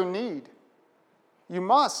see your need. You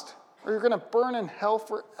must, or you're going to burn in hell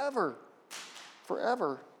forever.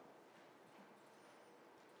 Forever.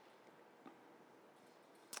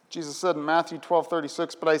 Jesus said in Matthew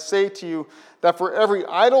 12:36, but I say to you that for every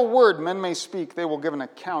idle word men may speak, they will give an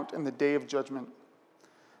account in the day of judgment.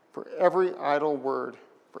 For every idle word,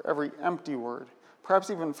 for every empty word, perhaps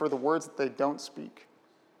even for the words that they don't speak.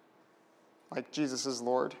 Like Jesus is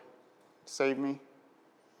Lord, save me.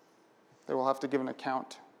 They will have to give an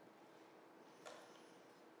account.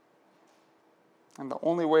 And the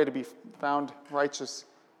only way to be found righteous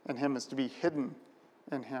in him is to be hidden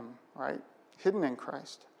in him, right? Hidden in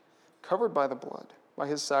Christ. Covered by the blood, by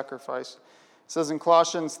his sacrifice. It says in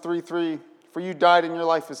Colossians 3:3, for you died and your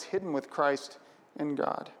life is hidden with Christ in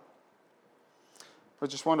God. But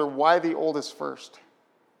just wonder why the oldest first.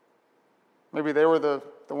 Maybe they were the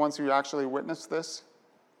ones who actually witnessed this.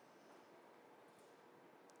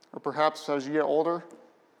 Or perhaps as you get older,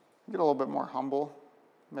 you get a little bit more humble,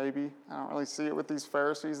 maybe. I don't really see it with these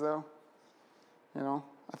Pharisees, though.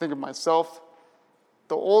 I think of myself.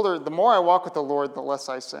 The more I walk with the Lord, the less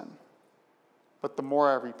I sin. But the more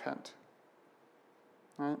I repent.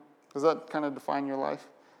 Right? Does that kind of define your life?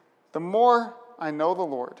 The more I know the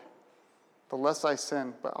Lord, the less I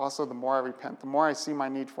sin, but also the more I repent. The more I see my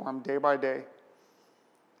need for him day by day,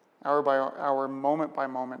 hour by hour, moment by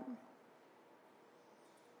moment.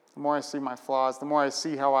 The more I see my flaws, the more I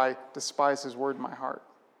see how I despise his word in my heart.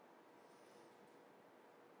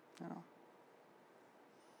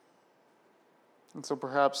 And so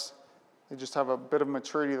perhaps they just have a bit of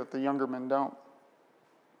maturity that the younger men don't.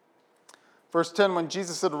 Verse 10, when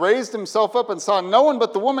Jesus had raised himself up and saw no one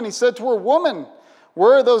but the woman, he said to her, woman,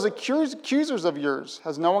 where are those accusers of yours?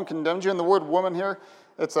 Has no one condemned you? And the word woman here,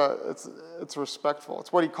 it's respectful.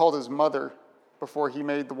 It's what he called his mother before he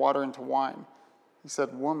made the water into wine. He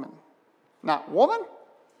said woman. Not woman?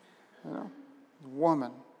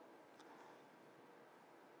 Woman.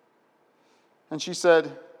 And she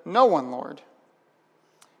said, no one, Lord.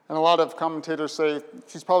 And a lot of commentators say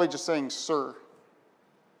she's probably just saying sir.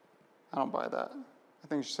 I don't buy that. I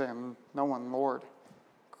think she's saying no one, Lord.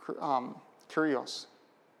 Kyrios.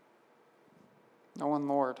 No one,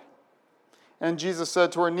 Lord. And Jesus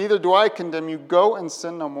said to her, neither do I condemn you. Go and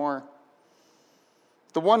sin no more.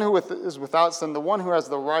 The one who is without sin, the one who has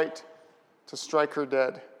the right to strike her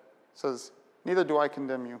dead, says, neither do I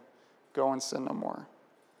condemn you. Go and sin no more.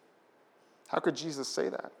 How could Jesus say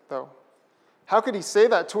that, though? How could he say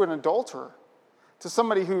that to an adulterer? To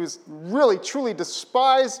somebody who's really, truly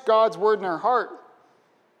despised God's word in her heart?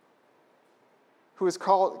 who has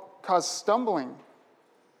caused stumbling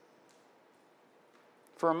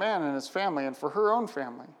for a man and his family and for her own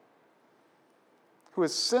family, who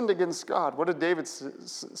has sinned against God. What did David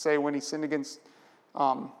say when he sinned against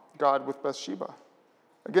God with Bathsheba?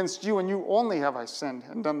 Against you and you only have I sinned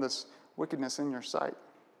and done this wickedness in your sight.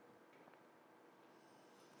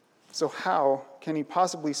 So how can he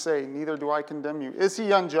possibly say, neither do I condemn you? Is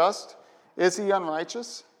he unjust? Is he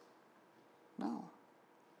unrighteous? No.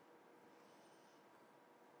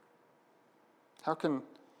 How can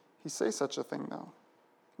he say such a thing, though?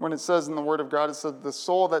 When it says in the Word of God, it says, the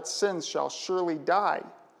soul that sins shall surely die.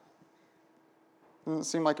 Doesn't it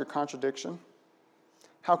seem like a contradiction?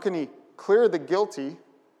 How can he clear the guilty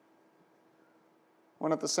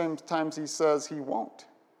when at the same time he says he won't?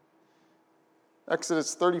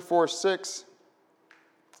 Exodus 34:6,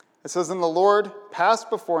 it says, and the Lord passed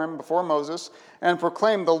before him, before Moses, and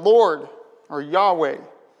proclaimed, the Lord, or Yahweh,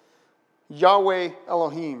 Yahweh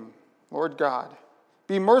Elohim, Lord God,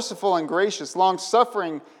 be merciful and gracious,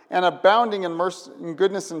 long-suffering and abounding in mercy, in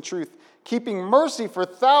goodness and truth, keeping mercy for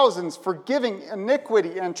thousands, forgiving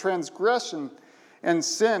iniquity and transgression and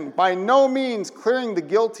sin, by no means clearing the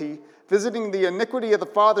guilty, visiting the iniquity of the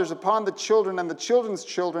fathers upon the children and the children's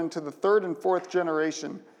children to the third and fourth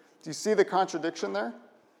generation. Do you see the contradiction there?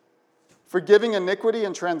 Forgiving iniquity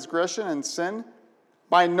and transgression and sin,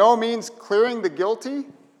 by no means clearing the guilty.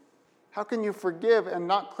 How can you forgive and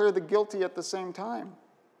not clear the guilty at the same time?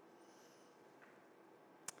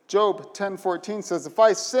 Job 10:14 says, if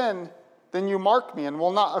I sin, then you mark me and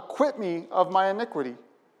will not acquit me of my iniquity.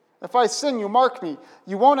 If I sin, you mark me.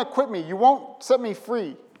 You won't acquit me. You won't set me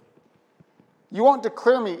free. You won't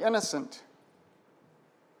declare me innocent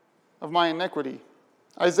of my iniquity.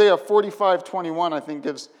 Isaiah 45:21, I think,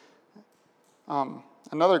 gives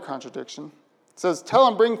another contradiction. It says, tell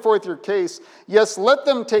them, bring forth your case. Yes, let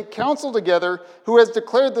them take counsel together, who has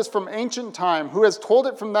declared this from ancient time, who has told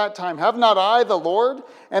it from that time. Have not I the Lord?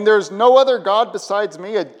 And there is no other God besides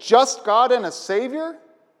me, a just God and a Savior?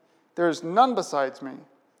 There is none besides me.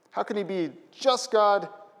 How can he be a just God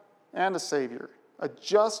and a Savior? A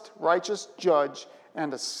just, righteous judge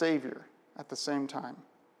and a Savior at the same time.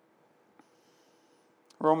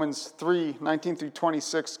 Romans 3:19 through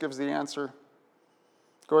 26 gives the answer.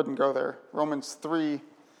 Go ahead and go there. Romans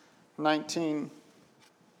 3:19.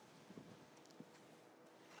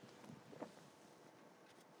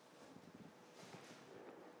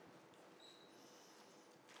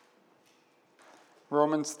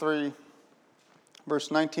 Romans 3,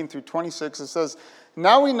 verse 19 through 26, it says,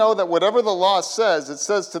 now we know that whatever the law says, it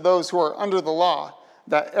says to those who are under the law,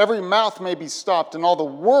 that every mouth may be stopped and all the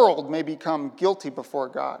world may become guilty before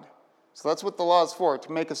God. So that's what the law is for,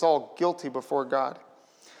 to make us all guilty before God.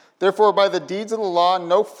 Therefore, by the deeds of the law,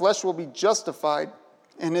 no flesh will be justified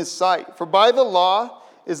in his sight. For by the law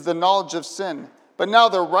is the knowledge of sin. But now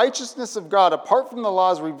the righteousness of God, apart from the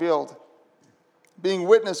law, is revealed, being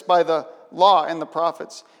witnessed by the law and the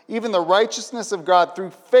prophets, even the righteousness of God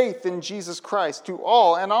through faith in Jesus Christ, to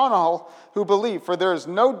all and on all who believe. For there is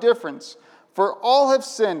no difference, for all have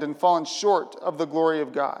sinned and fallen short of the glory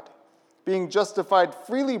of God, being justified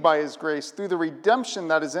freely by his grace through the redemption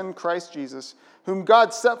that is in Christ Jesus, whom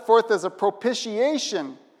God set forth as a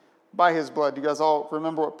propitiation by his blood. You guys all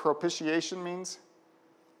remember what propitiation means?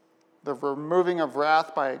 The removing of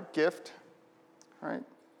wrath by a gift, right?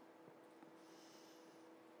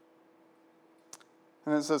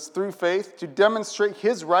 And it says, through faith, to demonstrate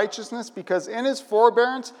his righteousness, because in his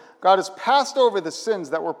forbearance, God has passed over the sins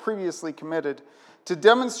that were previously committed, to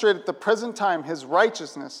demonstrate at the present time his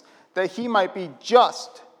righteousness, that he might be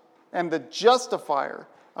just and the justifier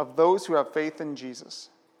of those who have faith in Jesus.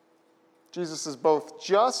 Jesus is both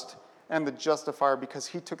just and the justifier because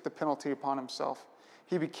he took the penalty upon himself.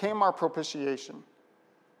 He became our propitiation,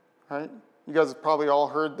 right? You guys have probably all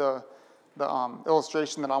heard the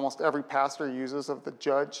illustration that almost every pastor uses of the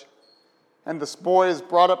judge. And this boy is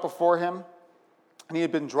brought up before him, and he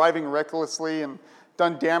had been driving recklessly and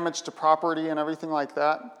done damage to property and everything like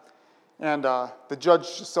that. And the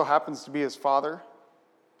judge just so happens to be his father.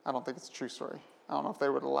 I don't think it's a true story. I don't know if they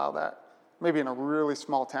would allow that. Maybe in a really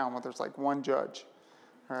small town where there's like one judge,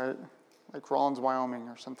 right? Like Rawlins, Wyoming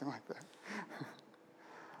or something like that.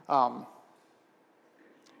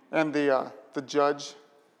 And the judge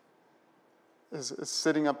is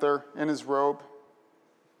sitting up there in his robe.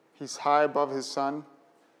 He's high above his son.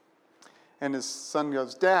 And his son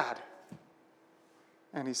goes, Dad.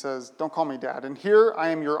 And he says, don't call me Dad. And here I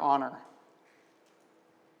am your honor.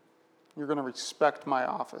 You're going to respect my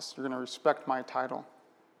office. You're going to respect my title.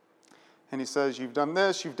 And he says, you've done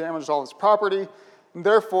this. You've damaged all this property. And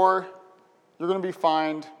therefore, you're going to be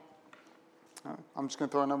fined I'm just going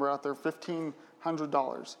to throw a number out there,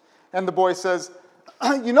 $1,500. And the boy says,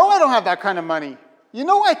 you know I don't have that kind of money. You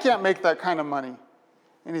know I can't make that kind of money.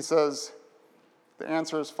 And he says, the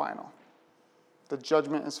answer is final. The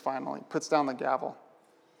judgment is final. He puts down the gavel.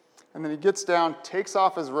 And then he gets down, takes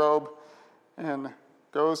off his robe, and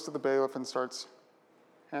goes to the bailiff and starts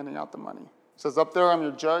handing out the money. He says, up there I'm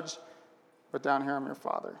your judge, but down here I'm your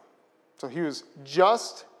father. So he was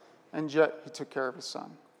just, and yet he took care of his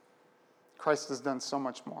son. Christ has done so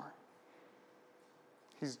much more.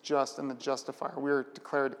 He's just and the justifier. We are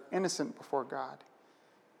declared innocent before God.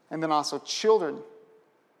 And then also children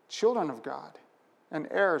of God, and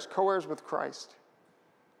heirs, co-heirs with Christ.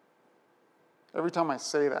 Every time I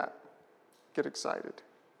say that, I get excited.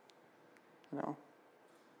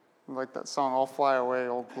 Like that song, I'll fly away,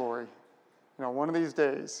 old glory. One of these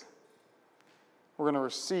days, we're going to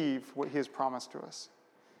receive what he has promised to us.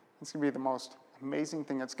 It's going to be the most amazing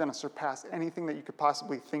thing. It's going to surpass anything that you could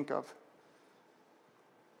possibly think of.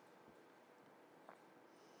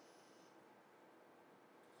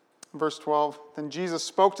 Verse 12, then Jesus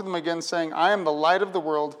spoke to them again, saying, I am the light of the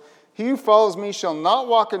world. He who follows me shall not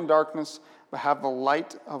walk in darkness, but have the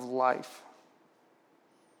light of life.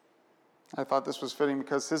 I thought this was fitting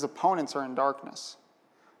because his opponents are in darkness.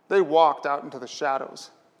 They walked out into the shadows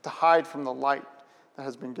to hide from the light that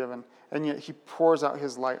has been given, and yet he pours out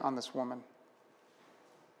his light on this woman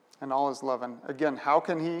and all his love. And again, how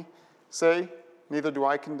can he say, neither do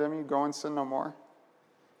I condemn you, go and sin no more?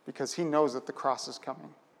 Because he knows that the cross is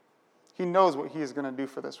coming. He knows what he is going to do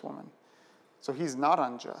for this woman. So he's not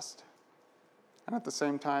unjust. And at the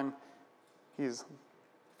same time, he is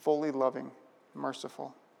fully loving,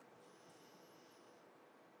 merciful.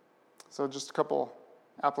 So just a couple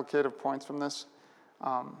applicative points from this.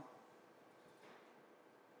 Number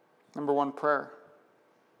one, prayer.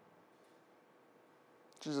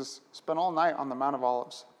 Jesus spent all night on the Mount of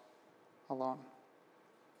Olives alone.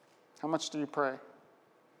 How much do you pray?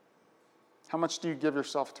 How much do you give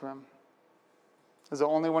yourself to him? Is it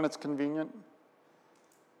only when it's convenient?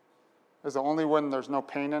 Is it only when there's no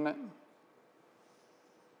pain in it?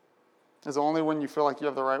 Is it only when you feel like you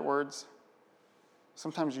have the right words?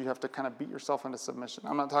 Sometimes you have to kind of beat yourself into submission.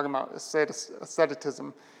 I'm not talking about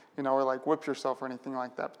asceticism, or like whip yourself or anything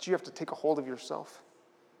like that, but you have to take a hold of yourself.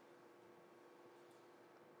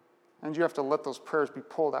 And you have to let those prayers be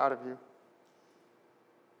pulled out of you,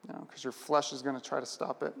 because your flesh is going to try to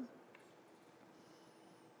stop it.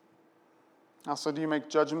 Also, do you make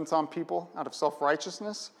judgments on people out of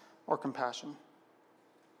self-righteousness or compassion?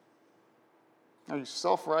 Are you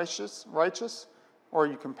self-righteous, or are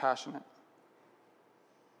you compassionate?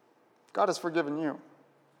 God has forgiven you.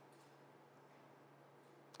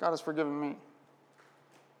 God has forgiven me.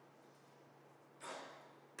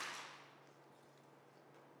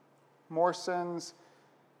 More sins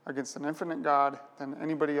against an infinite God than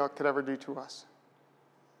anybody else could ever do to us.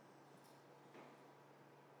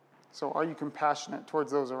 So are you compassionate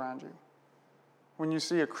towards those around you? When you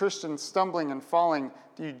see a Christian stumbling and falling,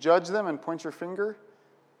 do you judge them and point your finger?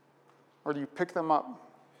 Or do you pick them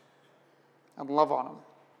up and love on them?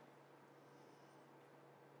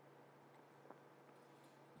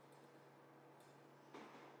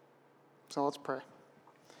 So let's pray.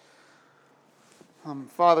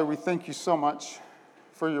 Father, we thank you so much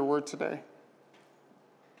for your word today.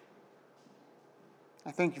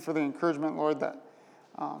 I thank you for the encouragement, Lord, that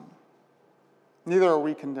neither are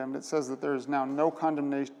we condemned. It says that there is now no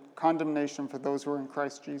condemnation for those who are in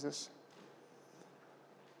Christ Jesus.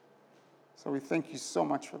 So we thank you so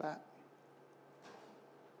much for that.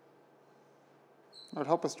 Lord,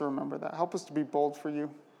 help us to remember that. Help us to be bold for you.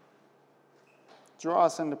 Draw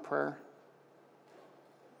us into prayer.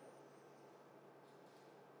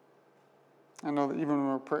 I know that even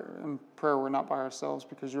when we're in prayer, we're not by ourselves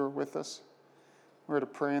because you are with us. We're to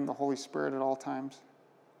pray in the Holy Spirit at all times.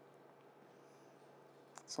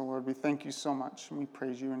 So, Lord, we thank you so much, and we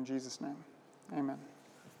praise you in Jesus' name. Amen.